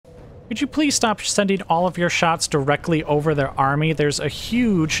Could you please stop sending all of your shots directly over their army? There's a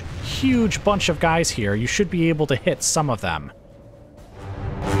huge, huge bunch of guys here. You should be able to hit some of them.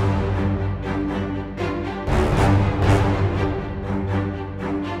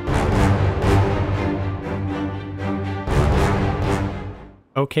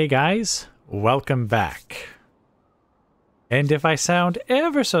 Okay, guys, welcome back. And if I sound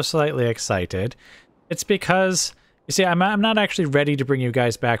ever so slightly excited, it's because, you see, I'm not actually ready to bring you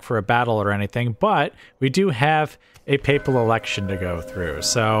guys back for a battle or anything, but we do have a papal election to go through.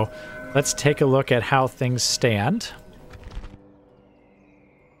 So let's take a look at how things stand.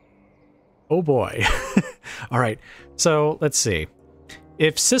 Oh boy. All right, so let's see.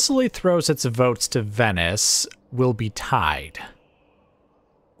 If Sicily throws its votes to Venice, we'll be tied.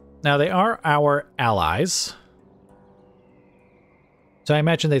 Now, they are our allies. So I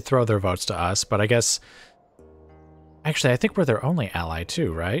imagine they throw their votes to us, but I guess... Actually, I think we're their only ally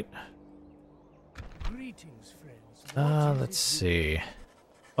too, right? Greetings, friends. Let's see.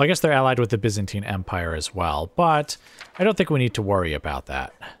 Well, I guess they're allied with the Byzantine Empire as well, but I don't think we need to worry about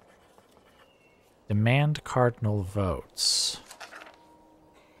that. Demand cardinal votes.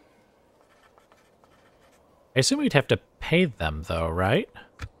 I assume we'd have to pay them, though, right?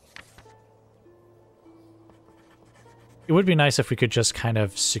 It would be nice if we could just kind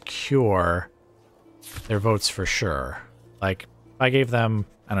of secure their votes for sure. Like, if I gave them,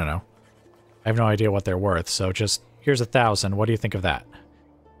 I don't know. I have no idea what they're worth, so just, here's 1,000. What do you think of that?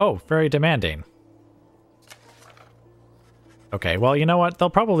 Oh, very demanding. Okay, well, you know what? They'll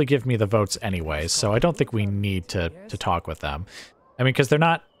probably give me the votes anyways, so I don't think we need to talk with them. I mean, because they're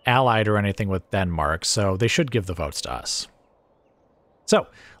not allied or anything with Denmark, so they should give the votes to us. So,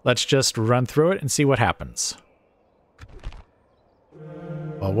 let's just run through it and see what happens.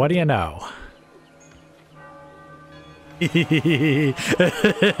 Well, what do you know?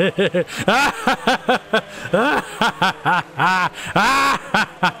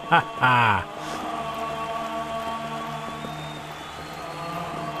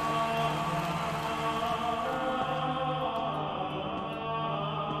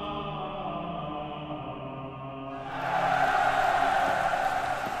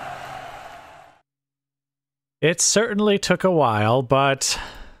 It certainly took a while, but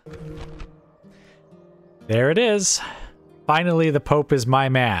there it is. Finally, the Pope is my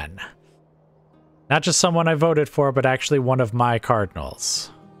man. Not just someone I voted for, but actually one of my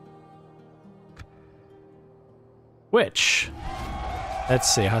cardinals. Which,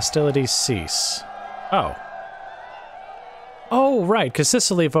 let's see, hostilities cease. Oh. Oh, right, because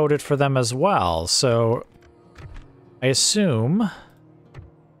Sicily voted for them as well, so I assume...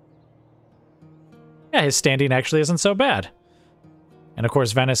 Yeah, his standing actually isn't so bad. And of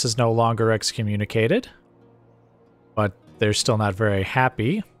course, Venice is no longer excommunicated. But they're still not very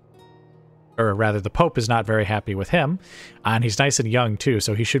happy. Or rather, the Pope is not very happy with him. And he's nice and young too,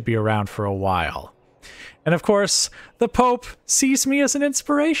 so he should be around for a while. And of course, the Pope sees me as an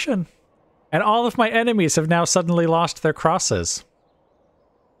inspiration. And all of my enemies have now suddenly lost their crosses.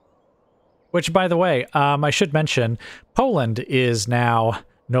 Which, by the way, I should mention, Poland is now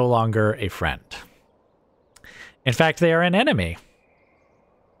no longer a friend. In fact, they are an enemy.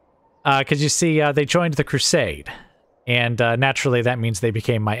 Because you see, they joined the Crusade. And naturally, that means they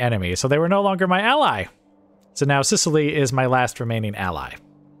became my enemy. So they were no longer my ally. So now Sicily is my last remaining ally.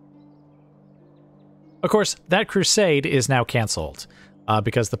 Of course, that Crusade is now cancelled.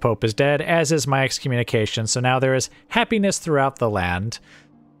 Because the Pope is dead, as is my excommunication. So now there is happiness throughout the land.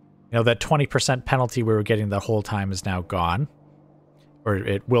 You know, that 20% penalty we were getting the whole time is now gone. Or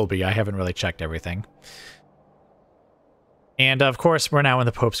it will be. I haven't really checked everything. And, of course, we're now in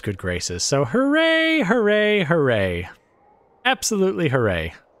the Pope's good graces. So, hooray, hooray, hooray. Absolutely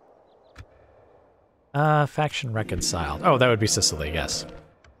hooray. Faction reconciled. Oh, that would be Sicily, yes.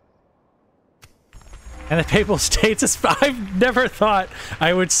 And the Papal States is... I've never thought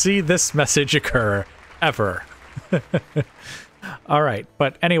I would see this message occur. Ever. All right,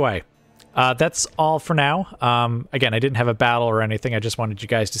 but anyway, that's all for now. Again, I didn't have a battle or anything. I just wanted you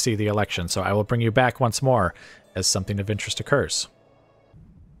guys to see the election, so I will bring you back once more as something of interest occurs.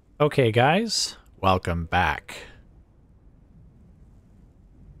 Okay, guys, welcome back.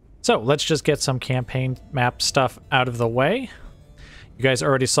 So, let's just get some campaign map stuff out of the way. You guys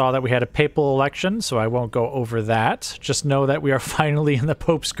already saw that we had a papal election, so I won't go over that. Just know that we are finally in the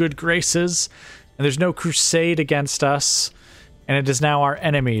Pope's good graces, and there's no crusade against us, and it is now our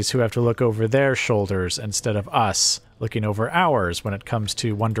enemies who have to look over their shoulders instead of us looking over ours when it comes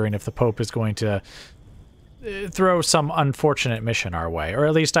to wondering if the Pope is going to throw some unfortunate mission our way, or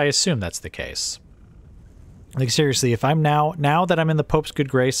at least I assume that's the case. Like, seriously, if I'm now that I'm in the Pope's good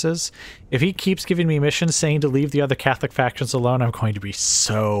graces, if he keeps giving me missions saying to leave the other Catholic factions alone, I'm going to be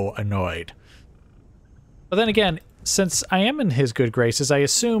so annoyed. But then again, since I am in his good graces, I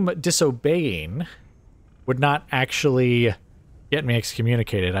assume disobeying would not actually get me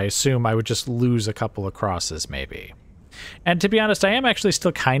excommunicated. I assume I would just lose a couple of crosses, maybe. And to be honest, I am actually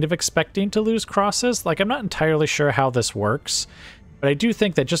still kind of expecting to lose crosses. Like, I'm not entirely sure how this works. But I do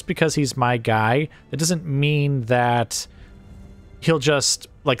think that just because he's my guy, that doesn't mean that he'll just,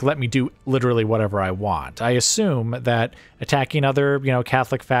 like, let me do literally whatever I want. I assume that attacking other, you know,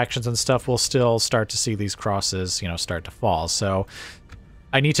 Catholic factions and stuff will still start to see these crosses, you know, start to fall. So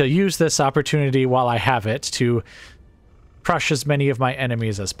I need to use this opportunity while I have it to crush as many of my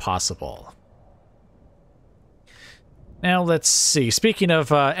enemies as possible. Now, let's see. Speaking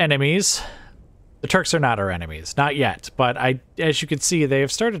of enemies... The Turks are not our enemies, not yet, but as you can see, they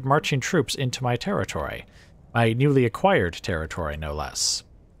have started marching troops into my territory. My newly acquired territory, no less.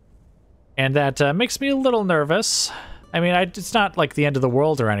 And that makes me a little nervous. I mean, it's not like the end of the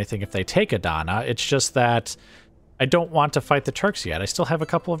world or anything if they take Adana, it's just that I don't want to fight the Turks yet. I still have a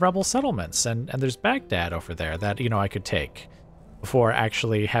couple of rebel settlements, and there's Baghdad over there that, you know, I could take before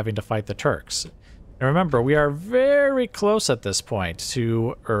actually having to fight the Turks. And remember, we are very close at this point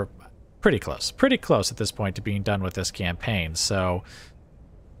to... Pretty close at this point to being done with this campaign, so,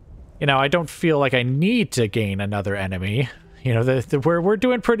 you know, I don't feel like I need to gain another enemy. You know, we're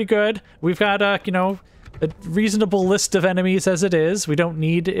doing pretty good. We've got, you know, a reasonable list of enemies as it is. We don't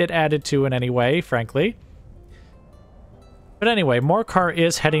need it added to in any way, frankly. But anyway, Morcar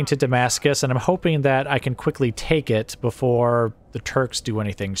is heading to Damascus, and I'm hoping that I can quickly take it before the Turks do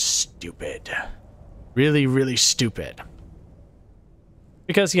anything stupid. Really, really stupid.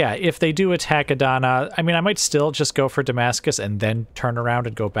 Because, yeah, if they do attack Adana, I mean, I might still just go for Damascus and then turn around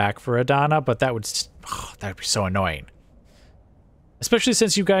and go back for Adana, but that would be so annoying. Especially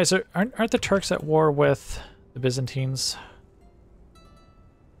since you guys aren't the Turks at war with the Byzantines?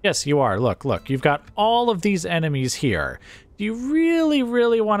 Yes, you are. Look, you've got all of these enemies here. Do you really,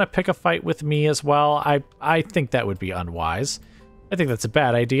 really want to pick a fight with me as well? I think that would be unwise. I think that's a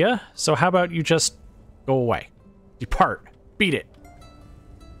bad idea. So how about you just go away? Depart. Beat it.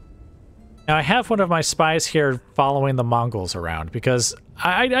 Now, I have one of my spies here following the Mongols around because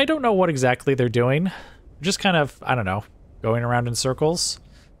I don't know what exactly they're doing. Just kind of, I don't know, going around in circles.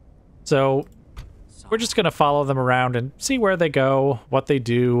 So we're just going to follow them around and see where they go, what they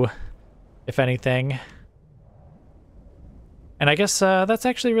do, if anything. And I guess that's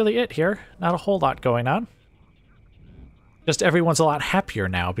actually really it here. Not a whole lot going on. Just everyone's a lot happier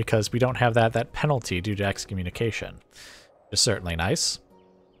now because we don't have that penalty due to excommunication. Which is certainly nice.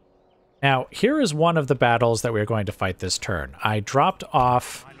 Now, here is one of the battles that we're going to fight this turn. I dropped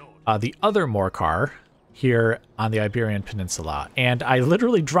off the other Morcar here on the Iberian Peninsula, and I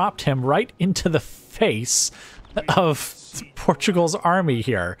literally dropped him right into the face of Portugal's army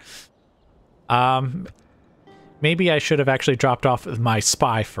here. Maybe I should have actually dropped off my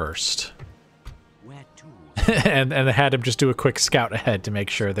spy first. and had him just do a quick scout ahead to make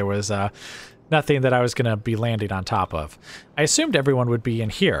sure there was nothing that I was going to be landing on top of. I assumed everyone would be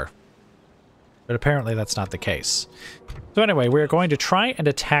in here. But apparently that's not the case. So anyway, we're going to try and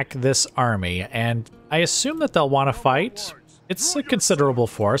attack this army, and I assume that they'll want to fight. It's a considerable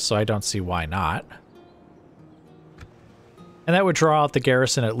force, so I don't see why not. And that would draw out the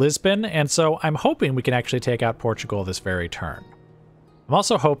garrison at Lisbon, and so I'm hoping we can actually take out Portugal this very turn. I'm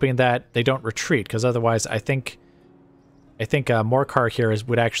also hoping that they don't retreat, because otherwise I think Morcar here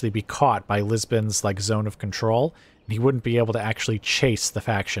would actually be caught by Lisbon's like zone of control, and he wouldn't be able to actually chase the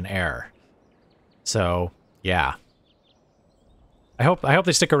faction heir. So, yeah. I hope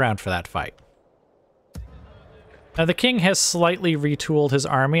they stick around for that fight. Now, the king has slightly retooled his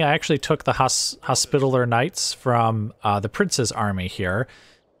army. I actually took the Hospitaller Knights from the prince's army here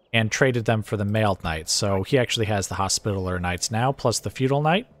and traded them for the mailed knights. So he actually has the Hospitaller Knights now, plus the feudal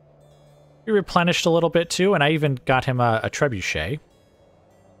knight. He replenished a little bit too, and I even got him a trebuchet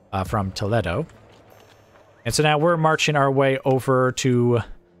from Toledo. And so now we're marching our way over to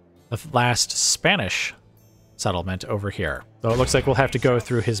the last Spanish settlement over here. Though it looks like we'll have to go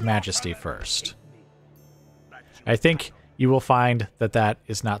through His Majesty first. I think you will find that that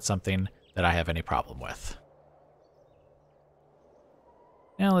is not something that I have any problem with.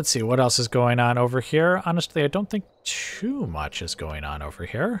 Now let's see, what else is going on over here? Honestly, I don't think too much is going on over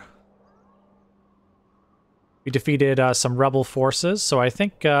here. We defeated some rebel forces, so I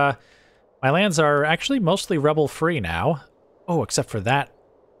think my lands are actually mostly rebel-free now. Oh, except for that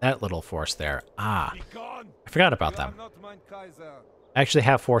little force there. Ah, I forgot about them. I actually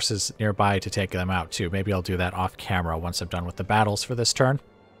have forces nearby to take them out too. Maybe I'll do that off camera once I'm done with the battles for this turn.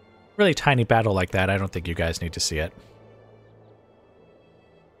 Really tiny battle like that, I don't think you guys need to see it.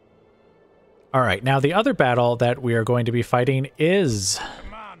 Alright, now the other battle that we are going to be fighting is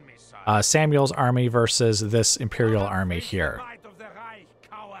Samuel's army versus this Imperial army here.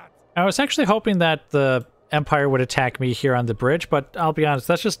 I was actually hoping that the Empire would attack me here on the bridge, but I'll be honest,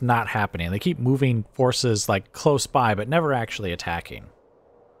 that's just not happening. They keep moving forces like close by, but never actually attacking.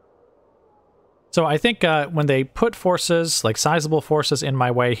 So I think when they put forces, like sizable forces in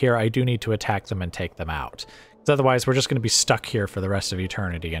my way here, I do need to attack them and take them out. Because otherwise we're just going to be stuck here for the rest of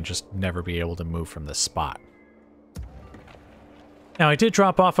eternity and just never be able to move from this spot. Now I did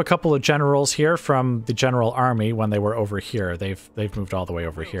drop off a couple of generals here from the general army when they were over here. They've moved all the way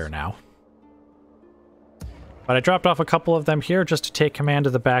over here now. But I dropped off a couple of them here just to take command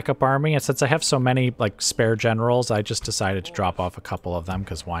of the backup army, and since I have so many like spare generals, I just decided to drop off a couple of them,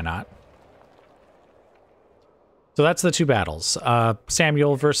 because why not? So that's the two battles.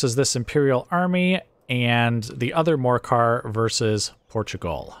 Samuel versus this Imperial army, and the other Morcar versus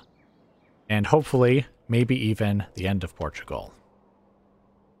Portugal. And hopefully, maybe even the end of Portugal.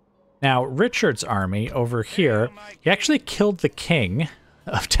 Now, Richard's army over here, he actually killed the king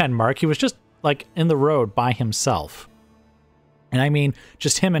of Denmark. He was just like in the road by himself. And I mean,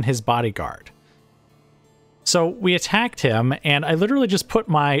 just him and his bodyguard. So we attacked him, and I literally just put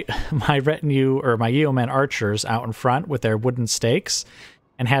my retinue, or my yeoman archers out in front with their wooden stakes,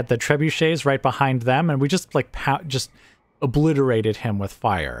 and had the trebuchets right behind them, and we just like just obliterated him with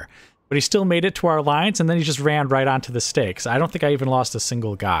fire. But he still made it to our lines, and then he just ran right onto the stakes. I don't think I even lost a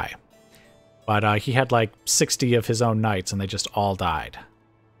single guy. But he had like 60 of his own knights, and they just all died.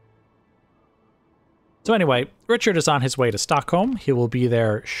 So anyway, Richard is on his way to Stockholm. He will be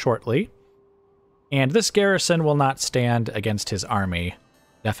there shortly. And this garrison will not stand against his army.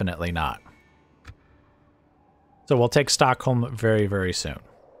 Definitely not. So we'll take Stockholm very, very soon.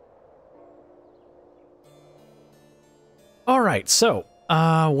 Alright, so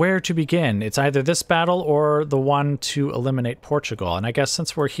where to begin? It's either this battle or the one to eliminate Portugal. And I guess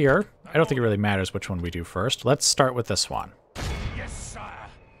since we're here, I don't think it really matters which one we do first. Let's start with this one. Yes, sire.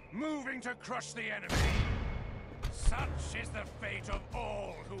 Moving to crush the enemy. Such is the fate of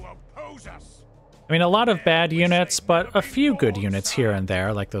all who oppose us. I mean, a lot of bad units, but a few good units here and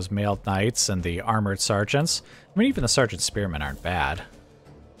there, like those mailed knights and the armored sergeants. I mean, even the sergeant spearmen aren't bad.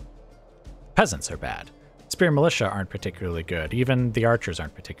 Peasants are bad. Spear militia aren't particularly good. Even the archers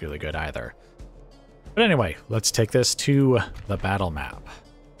aren't particularly good either. But anyway, let's take this to the battle map.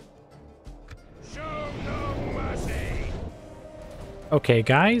 Show no mercy. Okay,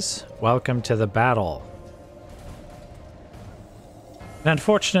 guys, welcome to the battle. And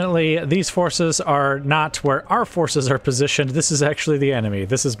unfortunately, these forces are not where our forces are positioned. This is actually the enemy.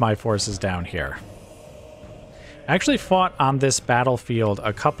 This is my forces down here. I actually fought on this battlefield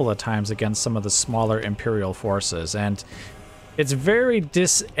a couple of times against some of the smaller Imperial forces, and it's very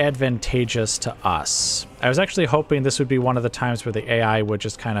disadvantageous to us. I was actually hoping this would be one of the times where the AI would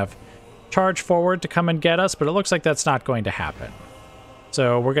just kind of charge forward to come and get us, but it looks like that's not going to happen.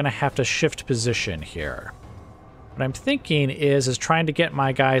 So we're going to have to shift position here. What I'm thinking is trying to get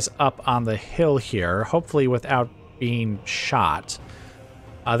my guys up on the hill here, hopefully without being shot.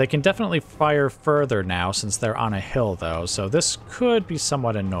 They can definitely fire further now since they're on a hill, though, so this could be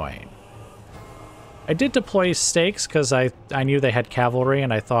somewhat annoying. I did deploy stakes because I knew they had cavalry,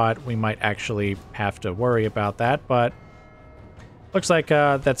 and I thought we might actually have to worry about that, but looks like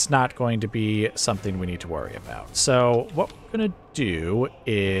that's not going to be something we need to worry about. So what we're going to do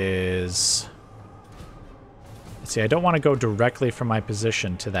is... Let's see, I don't want to go directly from my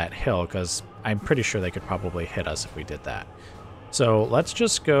position to that hill because I'm pretty sure they could probably hit us if we did that. So let's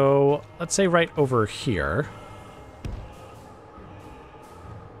just go, let's say right over here.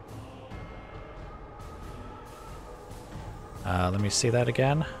 Let me see that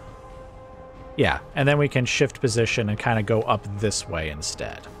again. Yeah, and then we can shift position and kind of go up this way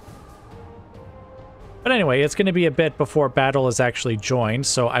instead. But anyway, it's going to be a bit before battle is actually joined,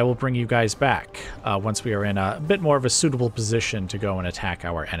 so I will bring you guys back once we are in a bit more of a suitable position to go and attack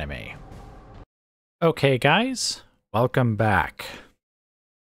our enemy. Okay, guys, welcome back.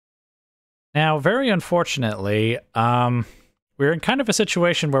 Now, very unfortunately, we're in kind of a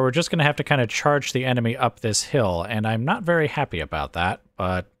situation where we're just going to have to kind of charge the enemy up this hill, and I'm not very happy about that,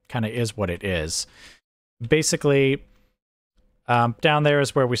 but kind of is what it is. Basically... down there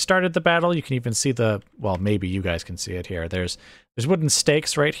is where we started the battle. You can even see the, well, maybe you guys can see it here. There's wooden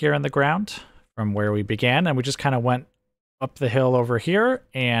stakes right here in the ground from where we began, and we just kind of went up the hill over here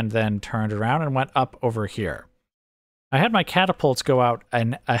and then turned around and went up over here. I had my catapults go out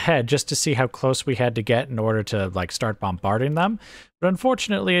and ahead just to see how close we had to get in order to like start bombarding them. But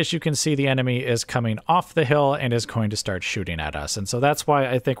unfortunately, as you can see, the enemy is coming off the hill and is going to start shooting at us. And so that's why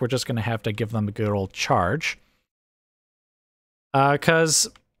I think we're just going to have to give them a good old charge. Because,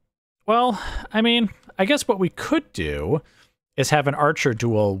 well, I mean, I guess what we could do is have an archer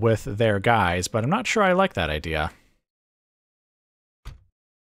duel with their guys, but I'm not sure I like that idea.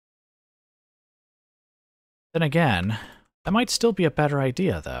 Then again, that might still be a better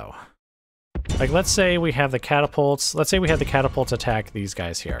idea, though. Like, let's say we have the catapults. Let's say we have the catapults attack these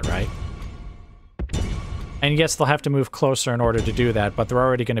guys here, right? And yes, they'll have to move closer in order to do that, but they're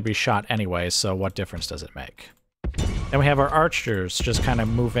already going to be shot anyway, so what difference does it make? Then we have our archers just kind of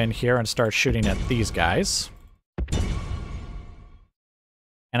move in here and start shooting at these guys.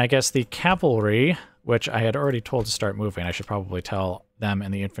 And I guess the cavalry, which I had already told to start moving, I should probably tell them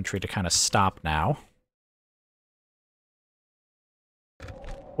and the infantry to kind of stop now.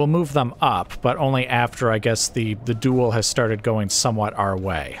 We'll move them up, but only after, I guess, the duel has started going somewhat our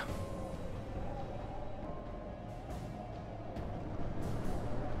way.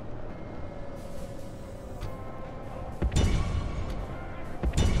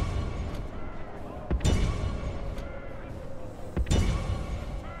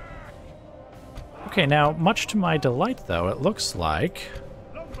 Okay, now, much to my delight, though, it looks like...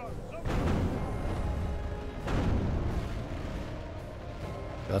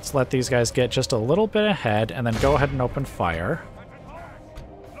 Let's let these guys get just a little bit ahead, and then go ahead and open fire.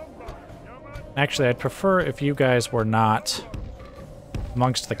 Actually, I'd prefer if you guys were not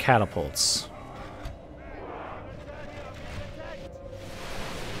amongst the catapults.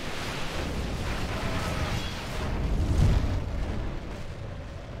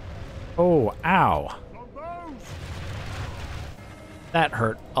 Oh, ow. That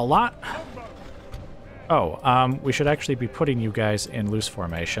hurt a lot. Oh, we should actually be putting you guys in loose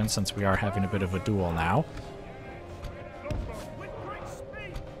formation since we are having a bit of a duel now.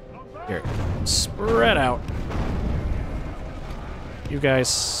 Here, spread out. You guys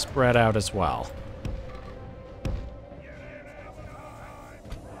spread out as well.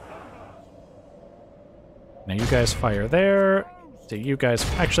 Now you guys fire there. So you guys...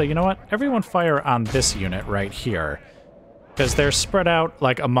 Actually, you know what? Everyone fire on this unit right here. Because they're spread out,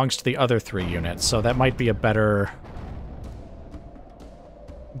 like, amongst the other 3 units, so that might be a better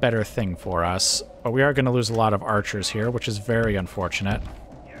thing for us. But we are going to lose a lot of archers here, which is very unfortunate.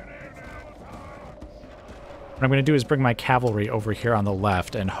 What I'm going to do is bring my cavalry over here on the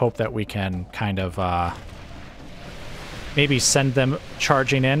left and hope that we can kind of, maybe send them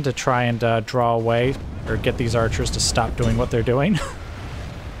charging in to try and draw away, or get these archers to stop doing what they're doing.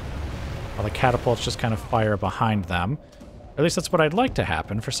 While the catapults just kind of fire behind them. At least that's what I'd like to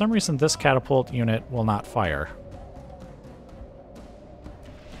happen. For some reason, this catapult unit will not fire.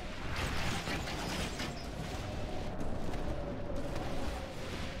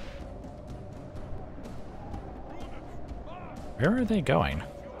 Where are they going?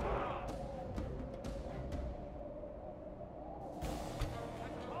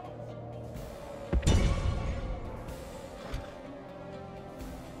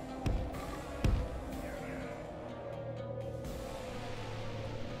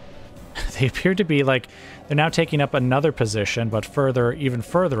 They appear to be like they're now taking up another position, but even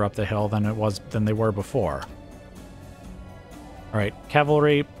further up the hill than they were before. All right,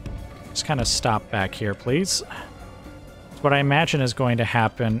 cavalry, just kind of stop back here, please. It's what I imagine is going to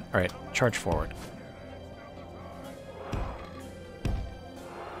happen. All right, charge forward.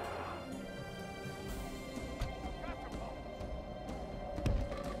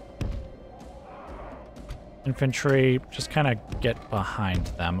 Infantry, just kind of get behind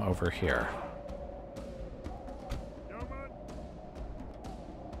them over here.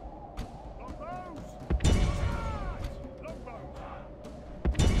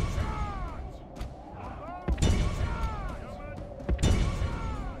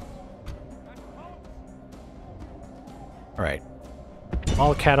 All right.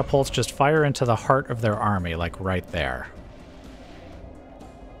 All catapults just fire into the heart of their army, like right there.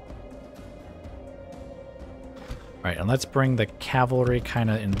 Right, and let's bring the cavalry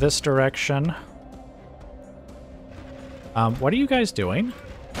kind of in this direction. What are you guys doing?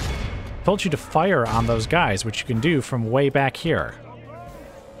 I told you to fire on those guys, which you can do from way back here.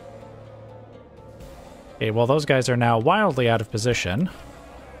 Okay, well, those guys are now wildly out of position.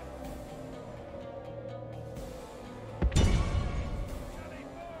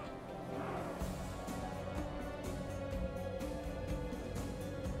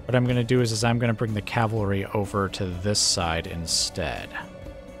 What I'm going to do is I'm going to bring the cavalry over to this side instead.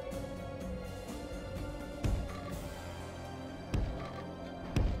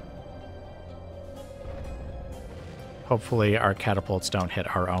 Hopefully our catapults don't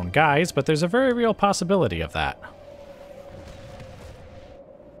hit our own guys, but there's a very real possibility of that.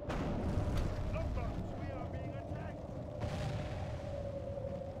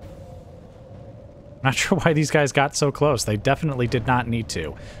 Not sure why these guys got so close. They definitely did not need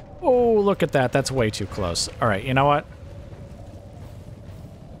to. Oh, look at that. That's way too close. All right, you know what?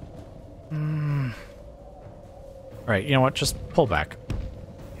 All right, you know what? Just pull back.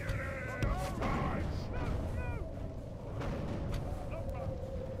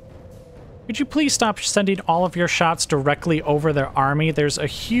 Could you please stop sending all of your shots directly over their army? There's a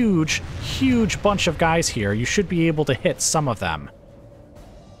huge, huge bunch of guys here. You should be able to hit some of them.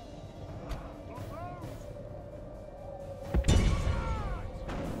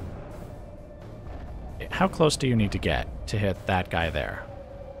 How close do you need to get to hit that guy there?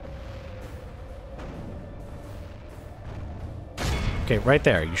 Okay, right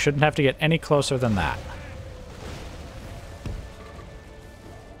there. You shouldn't have to get any closer than that.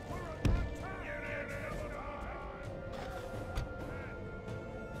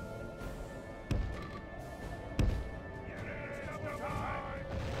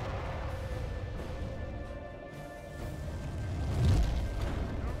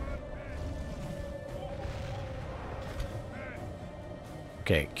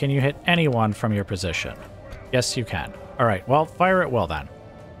 Okay, can you hit anyone from your position? Yes, you can. All right, well, fire at will then.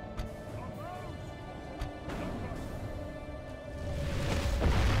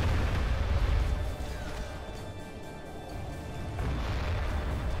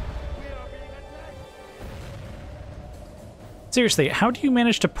 Seriously, how do you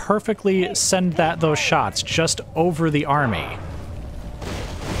manage to perfectly send those shots just over the army?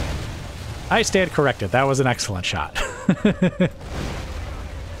 I stand corrected. That was an excellent shot.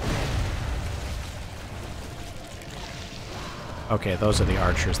 Okay, those are the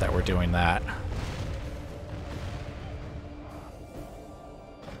archers that were doing that.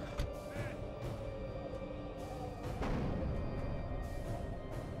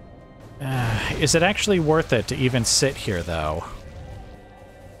 Is it actually worth it to even sit here, though?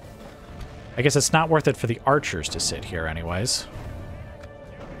 I guess it's not worth it for the archers to sit here anyways.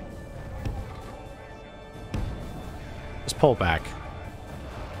 Just pull back.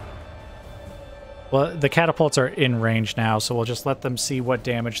 Well, the catapults are in range now, so we'll just let them see what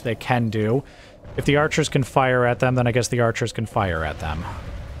damage they can do. If the archers can fire at them, then I guess the archers can fire at them.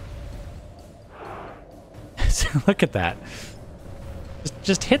 Look at that.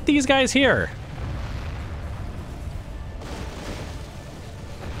 Just hit these guys here.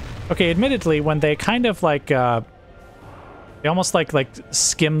 Okay, admittedly, when they kind of like, they almost like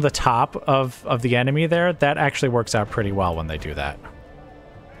skim the top of the enemy there, that actually works out pretty well when they do that.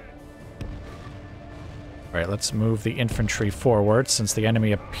 All right, let's move the infantry forward since the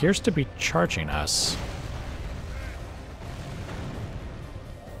enemy appears to be charging us.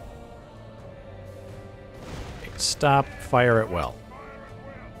 Okay, stop, fire at will.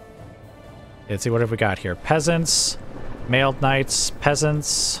 Let's see, what have we got here? Peasants, mailed knights,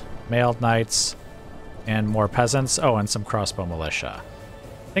 peasants, mailed knights, and more peasants. Oh, and some crossbow militia.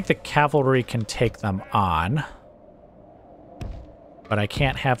 I think the cavalry can take them on. But I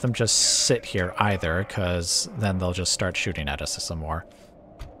can't have them just sit here either, because then they'll just start shooting at us some more.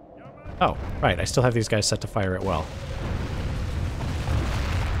 Oh, right, I still have these guys set to fire at will.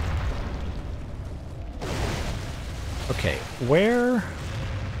 Okay, where...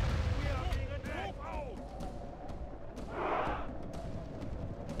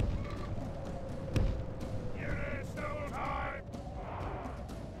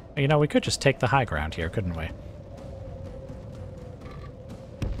 You know, we could just take the high ground here, couldn't we?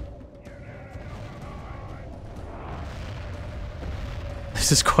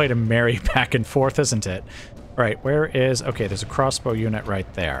 This is quite a merry back and forth, isn't it? All right, where is... Okay, there's a crossbow unit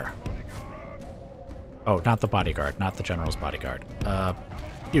right there. Oh, not the bodyguard, not the general's bodyguard.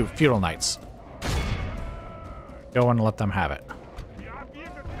 You, feudal knights. Go and let them have it.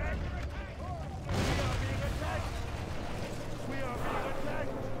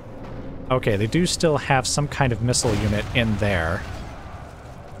 Okay, they do still have some kind of missile unit in there.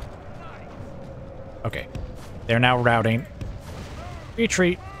 Okay, they're now routing.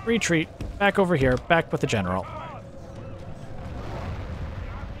 Retreat, retreat, back over here, back with the general.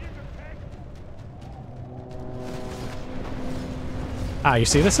 Ah, you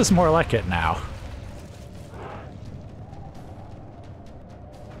see, this is more like it now.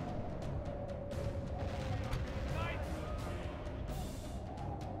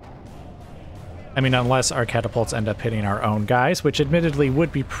 I mean, unless our catapults end up hitting our own guys, which admittedly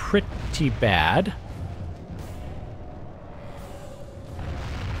would be pretty bad.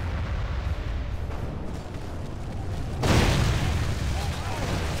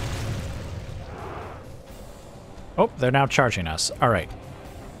 Oh, they're now charging us. All right.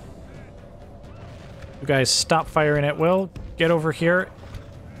 You guys stop firing at will. Get over here.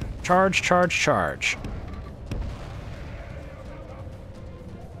 Charge, charge, charge.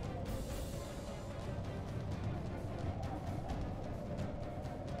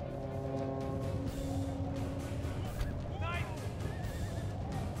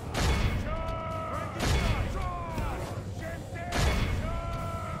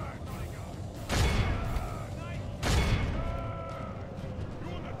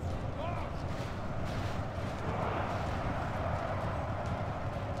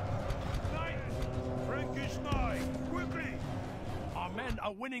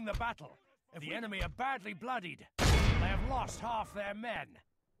 Winning the battle. The enemy are badly bloodied. They have lost half their men.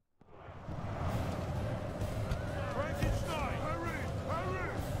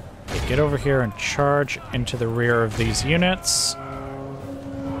 Okay, get over here and charge into the rear of these units.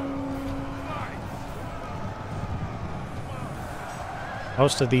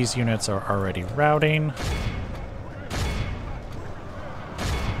 Most of these units are already routing.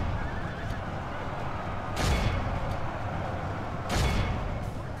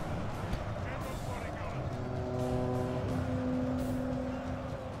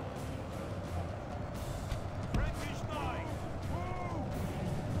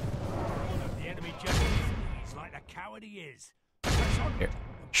 Here.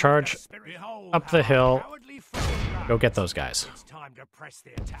 Charge up the hill. Go get those guys.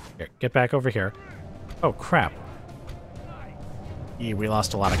 Here, get back over here. Oh, crap. We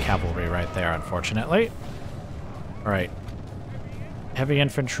lost a lot of cavalry right there, unfortunately. Alright. Heavy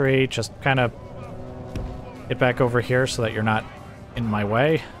infantry, just kind of get back over here so that you're not in my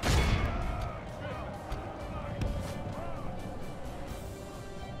way.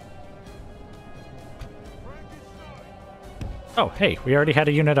 Oh, hey, we already had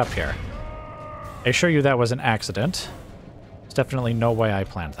a unit up here. I assure you that was an accident. There's definitely no way I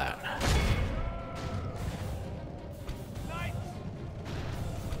planned that.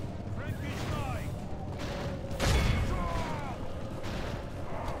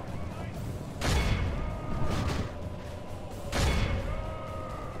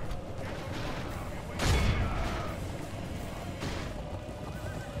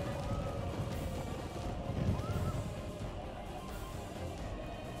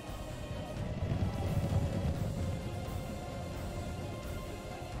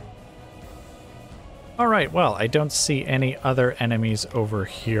 Alright, well, I don't see any other enemies over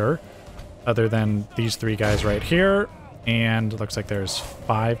here other than these three guys right here, and it looks like there's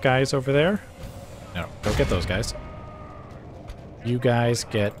 5 guys over there. No, go get those guys. You guys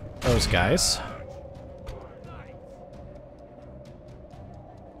get those guys.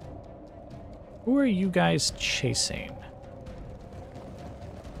 Who are you guys chasing?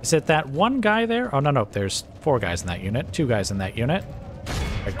 Is it that one guy there? Oh, no, there's 4 guys in that unit, 2 guys in that unit.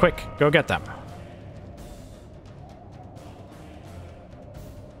 All right, quick, go get them.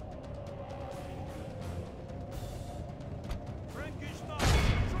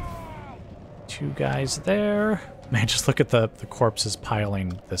 Two guys there. Man, just look at the corpses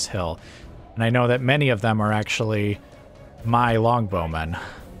piling this hill. And I know that many of them are actually my longbowmen.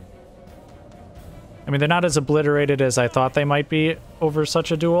 I mean, they're not as obliterated as I thought they might be over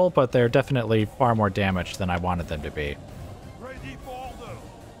such a duel, but they're definitely far more damaged than I wanted them to be.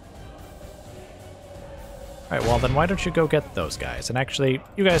 Alright, well then why don't you go get those guys? And actually,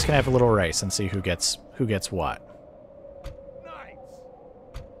 you guys can have a little race and see who gets what.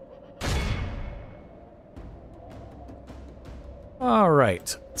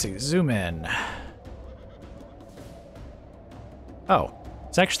 Alright, let's see, zoom in. Oh,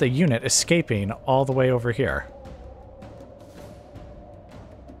 it's actually a unit escaping all the way over here.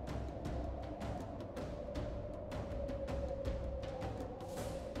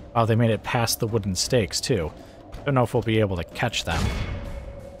 Oh, they made it past the wooden stakes, too. Don't know if we'll be able to catch them.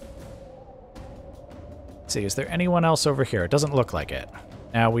 Let's see, is there anyone else over here? It doesn't look like it.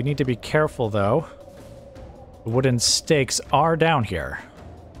 Now, we need to be careful, though. The wooden stakes are down here.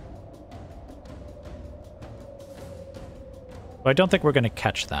 But I don't think we're going to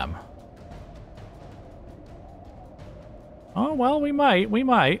catch them. Oh, well, we might.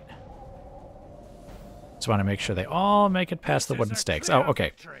 Just want to make sure they all make it past the wooden stakes. Oh,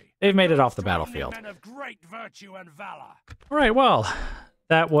 okay. They've made it off the battlefield. All right, well,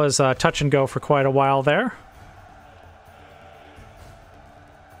 that was touch and go for quite a while there.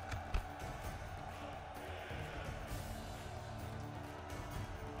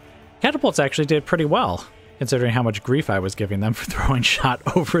 Catapults actually did pretty well, considering how much grief I was giving them for throwing shot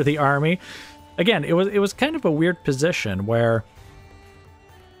over the army. Again, it was kind of a weird position where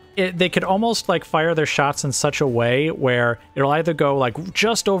they could almost like fire their shots in such a way where it'll either go like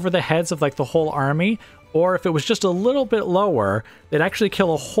just over the heads of like the whole army, or if it was just a little bit lower, they'd actually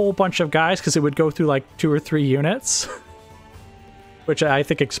kill a whole bunch of guys because it would go through like 2 or 3 units. Which I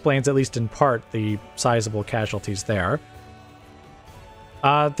think explains, at least in part, the sizable casualties there.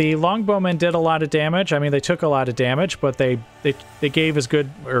 The longbowmen did a lot of damage. I mean, they took a lot of damage, but they gave as good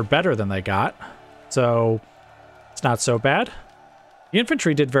or better than they got. So it's not so bad. The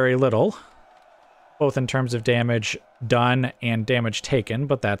infantry did very little, both in terms of damage done and damage taken,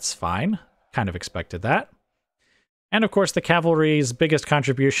 but that's fine. Kind of expected that. And of course, the cavalry's biggest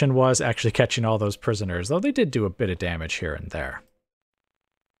contribution was actually catching all those prisoners, though they did do a bit of damage here and there.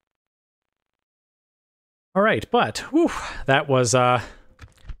 All right, but whew, that was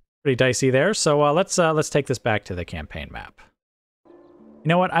pretty dicey there. So let's take this back to the campaign map. You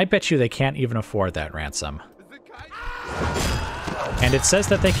know what? I bet you they can't even afford that ransom. And it says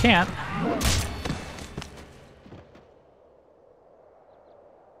that they can't.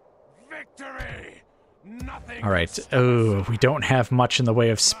 Victory! Nothing. All right. Oh, we don't have much in the way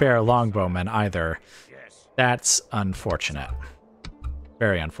of spare longbowmen either. That's unfortunate.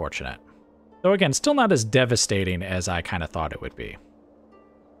 Very unfortunate. Though again, still not as devastating as I kind of thought it would be.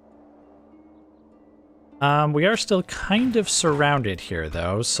 We are still kind of surrounded here,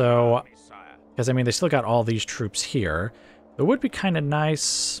 though, so... Because, I mean, they still got all these troops here. It would be kind of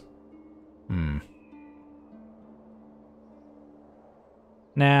nice...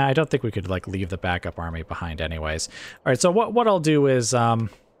 Nah, I don't think we could, like, leave the backup army behind anyways. Alright, so what I'll do is,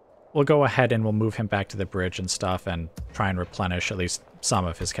 we'll go ahead and we'll move him back to the bridge and stuff and try and replenish at least some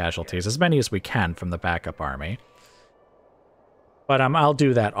of his casualties, as many as we can from the backup army. But I'll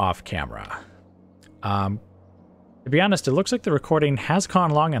do that off camera. To be honest, it looks like the recording has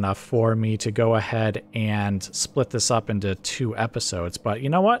gone long enough for me to go ahead and split this up into 2 episodes, but you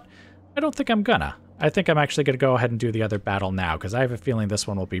know what? I don't think I'm gonna. I think I'm actually gonna go ahead and do the other battle now, because I have a feeling this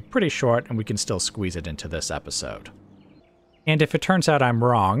one will be pretty short and we can still squeeze it into this episode. And if it turns out I'm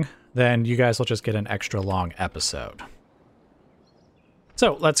wrong, then you guys will just get an extra long episode.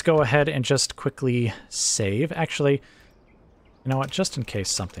 So let's go ahead and just quickly save. Actually, you know what? Just in case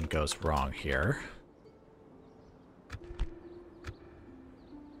something goes wrong here,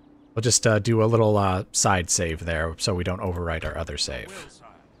 we'll just do a little side save there so we don't overwrite our other save.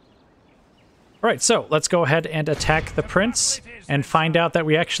 Alright, so let's go ahead and attack the prince and find out that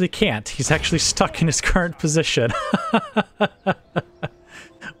we actually can't. He's actually stuck in his current position.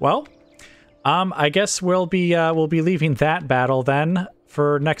 Well, I guess we'll be leaving that battle then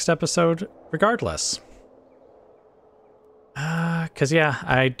for next episode regardless. Because, yeah,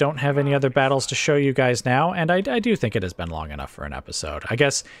 I don't have any other battles to show you guys now, and I do think it has been long enough for an episode. I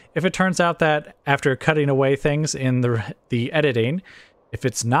guess if it turns out that after cutting away things in the editing, if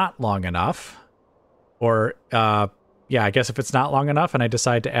it's not long enough, or, yeah, I guess if it's not long enough and I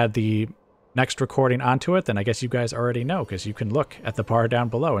decide to add the next recording onto it, then I guess you guys already know, because you can look at the bar down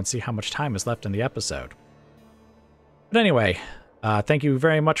below and see how much time is left in the episode. But anyway, thank you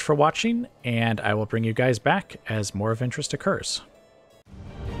very much for watching, and I will bring you guys back as more of interest occurs.